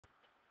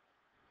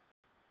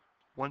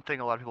one thing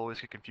a lot of people always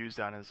get confused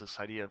on is this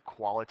idea of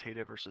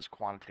qualitative versus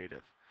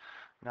quantitative.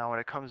 Now, when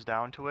it comes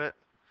down to it,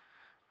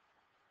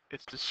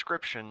 it's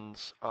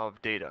descriptions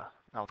of data.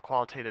 Now, with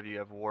qualitative, you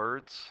have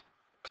words.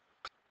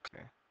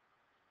 Okay.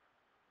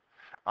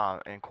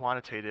 And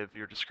quantitative,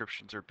 your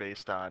descriptions are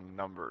based on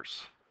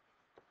numbers.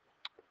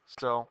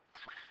 So,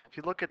 if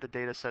you look at the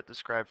data set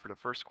described for the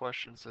first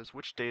question, it says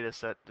which data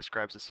set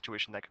describes a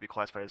situation that could be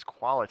classified as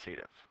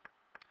qualitative.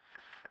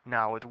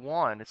 Now, with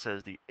one, it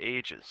says the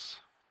ages.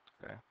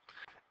 Okay.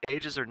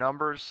 Ages are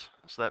numbers,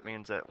 so that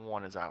means that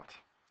one is out.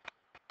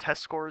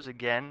 Test scores,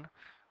 again,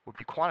 would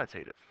be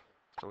quantitative,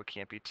 so it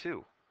can't be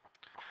two.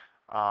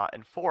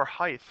 And 4,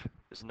 height,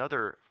 is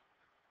another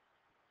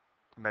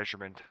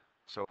measurement,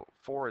 so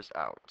 4 is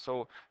out.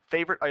 So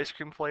favorite ice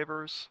cream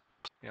flavors,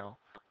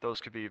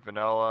 those could be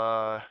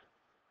vanilla,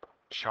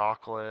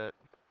 chocolate.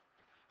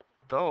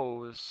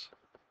 Those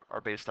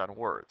are based on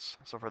words.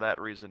 So for that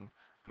reason,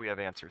 we have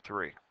answer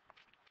 3.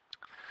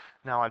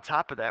 Now on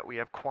top of that, we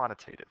have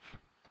quantitative,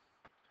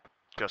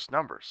 just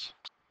numbers.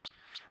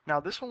 Now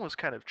this one was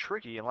kind of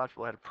tricky, and a lot of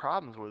people had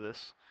problems with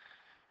this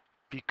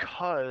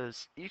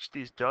because each of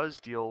these does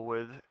deal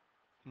with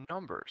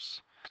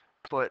numbers.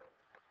 But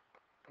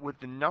with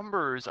the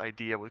numbers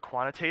idea with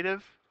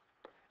quantitative,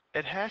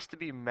 it has to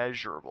be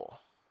measurable.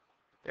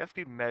 They have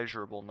to be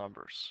measurable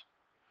numbers.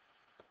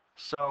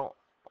 So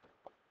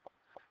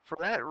for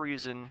that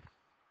reason,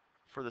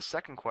 for the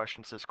second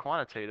question, it says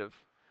quantitative,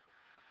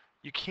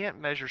 you can't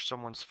measure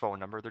someone's phone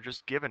number. They're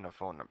just given a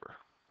phone number.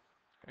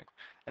 Okay?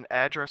 An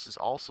address is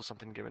also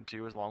something given to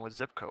you along with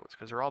zip codes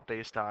because they're all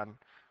based on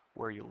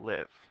where you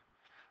live.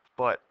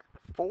 But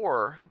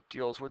 4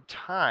 deals with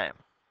time.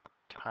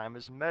 Time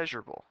is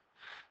measurable.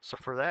 So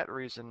for that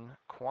reason,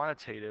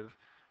 quantitative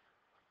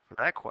for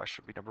that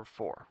question would be number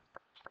 4.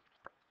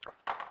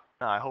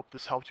 Now, I hope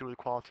this helped you with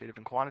qualitative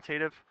and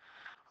quantitative.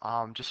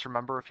 Just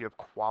remember, if you have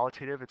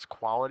qualitative, it's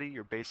quality.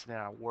 You're basing it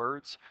on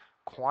words.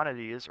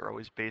 Quantities are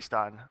always based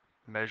on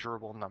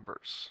measurable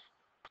numbers.